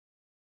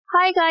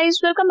Hi guys,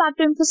 welcome back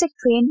to InfoSec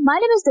Train. My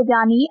name is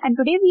Devyani and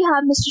today we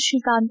have Mr.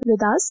 Shrikant with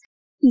us.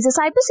 He's a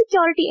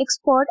cybersecurity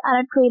expert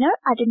and a trainer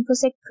at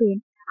InfoSec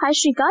Train. Hi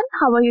Shrikant,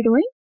 how are you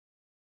doing?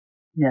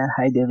 Yeah,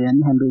 hi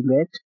Devyani, I'm doing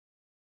great.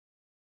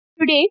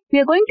 Today we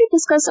are going to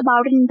discuss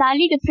about an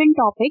entirely different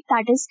topic,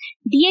 that is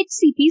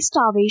DHCP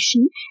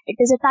starvation. It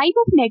is a type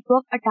of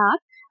network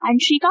attack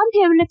and Shrikant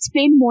here will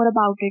explain more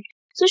about it.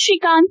 So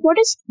Shrikant, what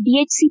is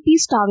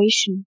DHCP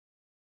starvation?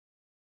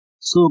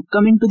 So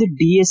coming to the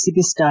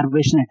DHCP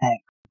starvation attack.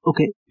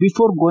 Okay,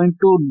 before going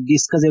to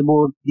discuss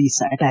about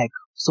this attack,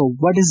 so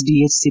what is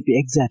DHCP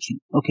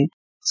exactly? Okay,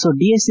 so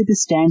DHCP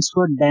stands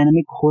for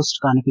Dynamic Host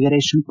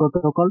Configuration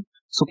Protocol.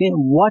 So okay,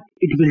 what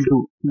it will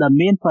do? The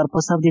main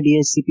purpose of the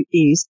DHCP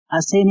is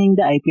assigning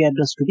the IP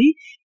address to the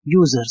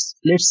users.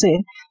 Let's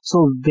say,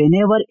 so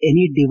whenever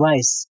any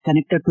device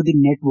connected to the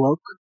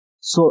network,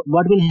 so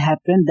what will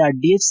happen? That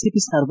DHCP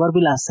server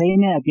will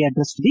assign an IP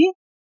address to the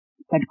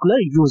particular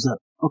user.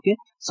 Okay,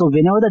 so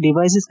whenever the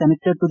device is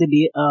connected to the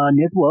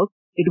network,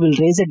 it will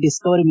raise a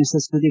discovery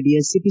message to the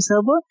DHCP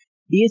server.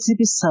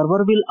 DHCP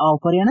server will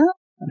offer a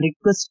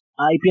request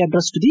IP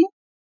address to the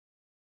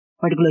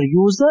particular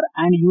user,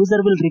 and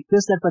user will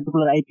request that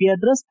particular IP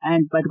address,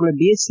 and particular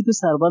DHCP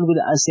server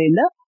will assign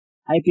the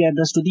IP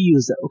address to the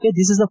user. Okay,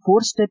 this is a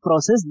 4-step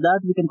process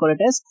that we can call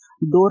it as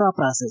DORA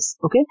process.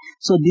 Okay,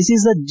 so this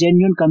is a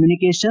genuine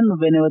communication.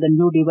 Whenever the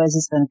new device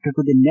is connected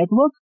to the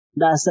network,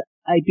 the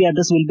IP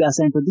address will be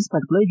assigned to this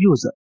particular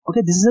user.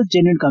 Okay, this is a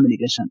genuine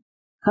communication.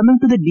 Coming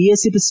to the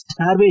DHCP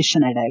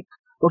starvation attack.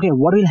 Okay,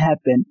 what will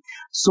happen?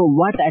 So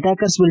what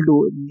attackers will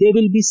do, they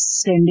will be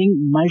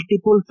sending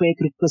multiple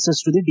fake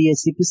requests to the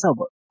DHCP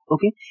server.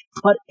 Okay,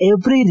 for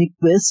every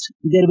request,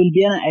 there will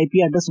be an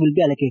IP address will be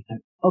allocated.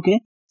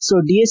 Okay,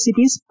 so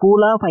DHCP is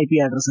pool of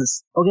IP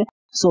addresses. Okay,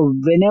 so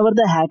whenever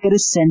the hacker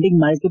is sending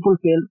multiple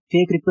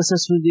fake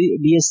requests to the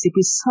DHCP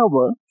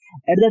server,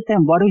 at that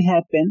time, what will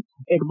happen?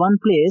 At one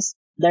place,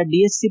 the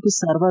DHCP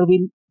server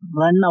will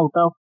run out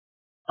of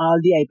all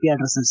the IP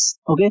addresses.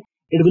 Okay,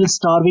 it will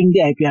starving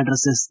the IP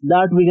addresses.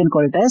 That we can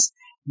call it as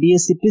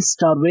DHCP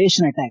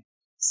starvation attack.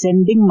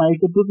 Sending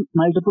multiple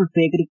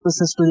fake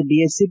requests to the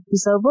DHCP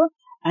server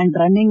and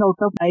running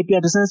out of IP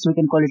addresses, we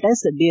can call it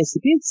as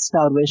DHCP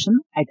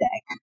starvation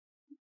attack.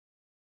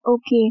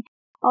 Okay.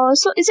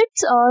 So is it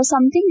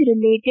something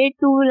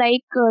related to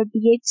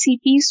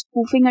DHCP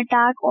spoofing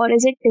attack, or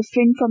is it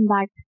different from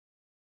that?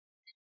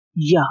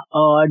 Yeah,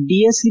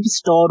 DHCP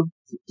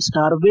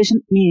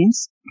starvation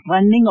means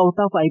running out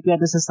of IP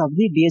addresses of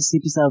the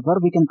DHCP server.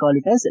 We can call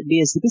it as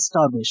DHCP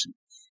starvation.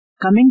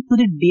 Coming to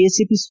the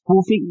DHCP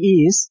spoofing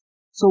is,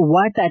 so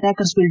what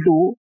attackers will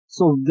do,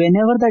 so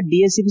whenever the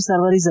DHCP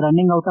server is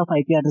running out of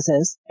IP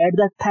addresses, at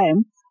that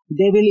time,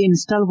 they will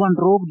install one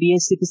rogue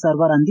DHCP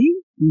server on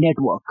the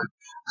network.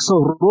 So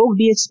rogue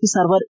DHCP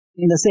server,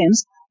 in the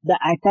sense, the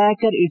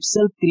attacker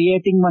itself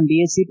creating one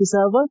DHCP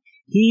server,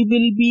 he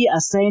will be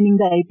assigning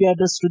the IP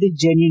address to the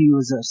genuine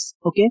users.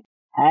 Okay,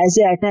 as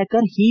an attacker,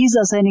 he is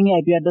assigning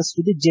an IP address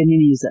to the genuine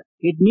user.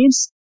 It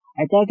means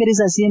attacker is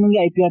assigning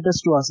IP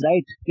address to us,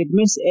 right? It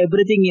means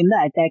everything in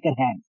the attacker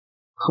hand.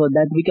 So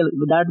that we can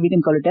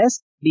call it as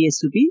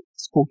DHCP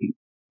spoofing.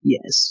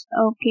 Yes.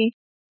 Okay.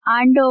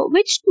 And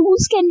which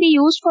tools can be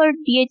used for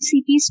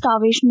DHCP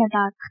starvation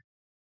attack?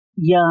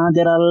 Yeah,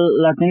 there are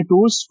a lot many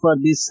tools for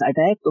this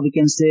attack. We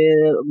can say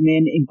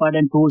main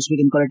important tools, we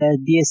can call it as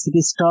DHCP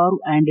Starve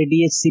and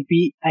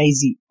DHCP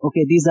IZ.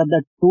 Okay, these are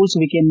the tools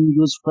we can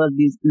use for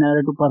this in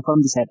order to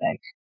perform this attack.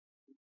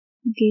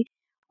 Okay.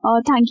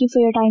 Thank you for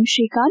your time,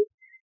 Shrikant.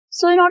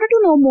 So in order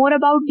to know more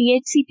about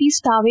DHCP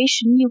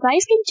starvation, you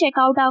guys can check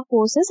out our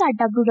courses at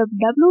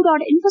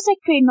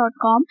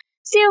www.infosectrain.com.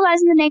 See you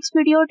guys in the next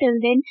video. Till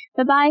then,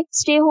 bye-bye.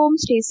 Stay home,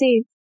 stay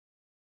safe.